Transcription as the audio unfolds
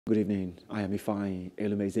Good evening. I am Ifeanyi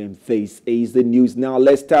Elumezim. This is the news now.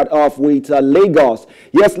 Let's start off with Lagos.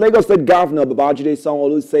 Yes, Lagos State Governor Babajide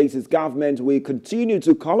Sanwo-Olu says his government will continue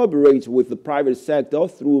to collaborate with the private sector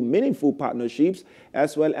through meaningful partnerships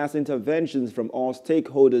as well as interventions from all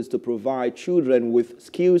stakeholders to provide children with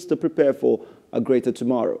skills to prepare for a greater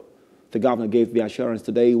tomorrow. The governor gave the assurance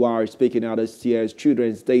today while speaking at this year's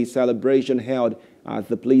Children's Day celebration held at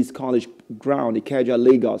the Police College ground, Ikeja,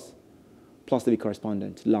 Lagos. Plus TV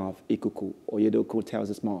correspondent Love Ikuku Oyedoku tells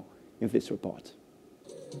us more in this report.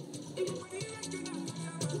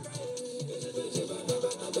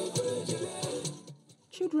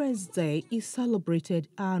 Children's Day is celebrated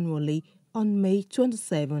annually on May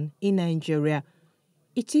 27 in Nigeria.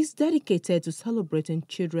 It is dedicated to celebrating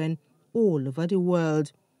children all over the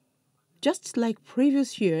world. Just like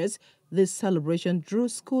previous years, this celebration drew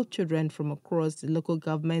school children from across the local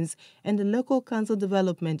governments and the local council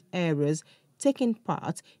development areas taking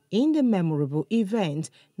part in the memorable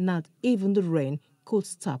event. Not even the rain could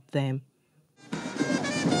stop them.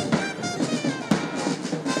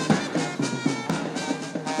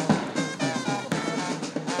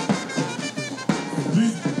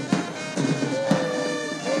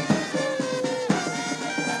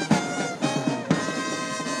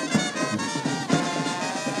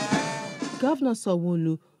 Governor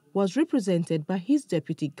Sanwo-Olu was represented by his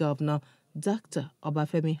deputy governor, Dr.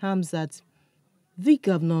 Obafemi Hamzat. The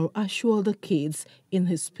governor assured the kids in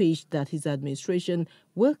his speech that his administration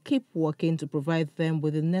will keep working to provide them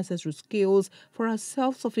with the necessary skills for a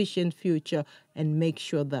self-sufficient future and make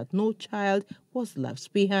sure that no child was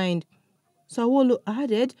left behind. Sanwo-Olu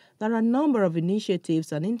added that a number of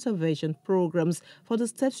initiatives and intervention programs for the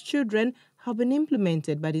state's children have been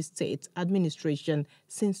implemented by the state administration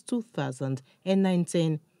since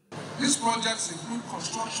 2019. These projects include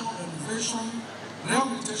construction, renovation,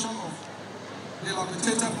 rehabilitation of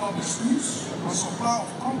dilapidated public schools, and supply of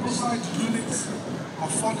composite units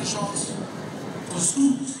of furnitures to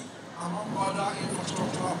schools, among other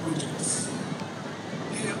infrastructural projects.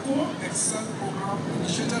 The Eco Excel program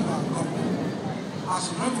initiated by government has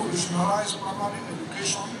revolutionized primary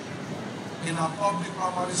education in our public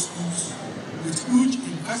primary schools with huge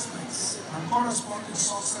investments and corresponding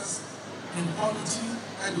success in quality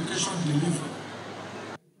education delivery.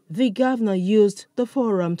 The governor used the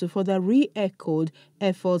forum to further re-echo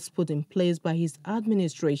efforts put in place by his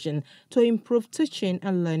administration to improve teaching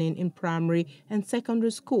and learning in primary and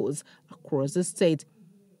secondary schools across the state.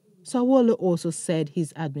 Sanwo-Olu also said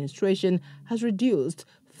his administration has reduced,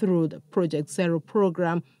 through the Project Zero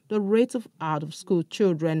program, the rate of out-of-school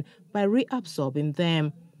children by reabsorbing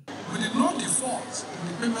them. We did not default in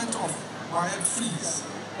the payment of WAEC fees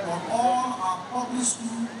for all our public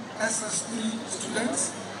school SS3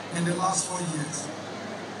 students in the last 4 years.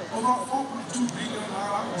 Over 4.2 billion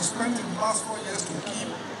naira was spent in the last 4 years to keep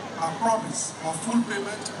our promise of full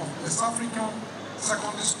payment of West African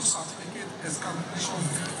secondary school certificate examination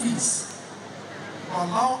fees to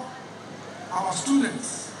allow our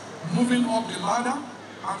students moving up the ladder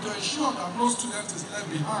and to ensure that no student is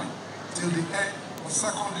left behind till the end of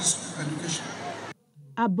secondary school education.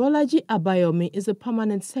 Abolaji Abayomi is the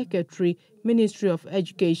Permanent Secretary, Ministry of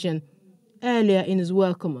Education. Earlier in his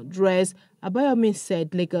welcome address, Abayomi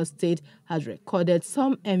said Lagos State has recorded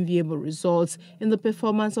some enviable results in the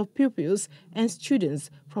performance of pupils and students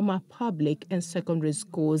from our public and secondary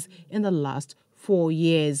schools in the last 4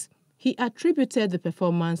 years. He attributed the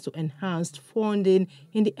performance to enhanced funding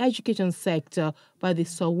in the education sector by the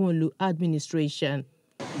Sanwo-Olu administration.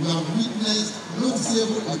 We have witnessed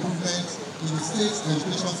noticeable improvements in the state's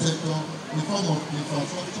education sector in the form of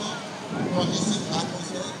infrastructure, conducive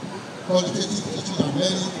atmosphere, qualitative teaching and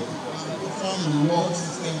learning, and profound reward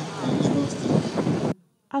system in Lagos State.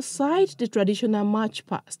 Aside the traditional march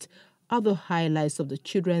past, other highlights of the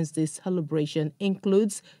Children's Day celebration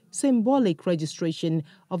includes symbolic registration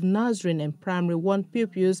of nursery and primary 1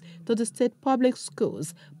 pupils to the state public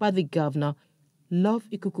schools by the governor. Love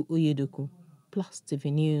Ikuku Oyedoku, Plus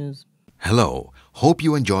TV News. Hello, hope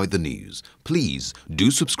you enjoyed the news. Please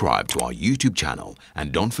do subscribe to our YouTube channel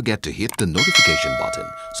and don't forget to hit the notification button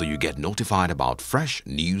so you get notified about fresh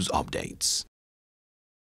news updates.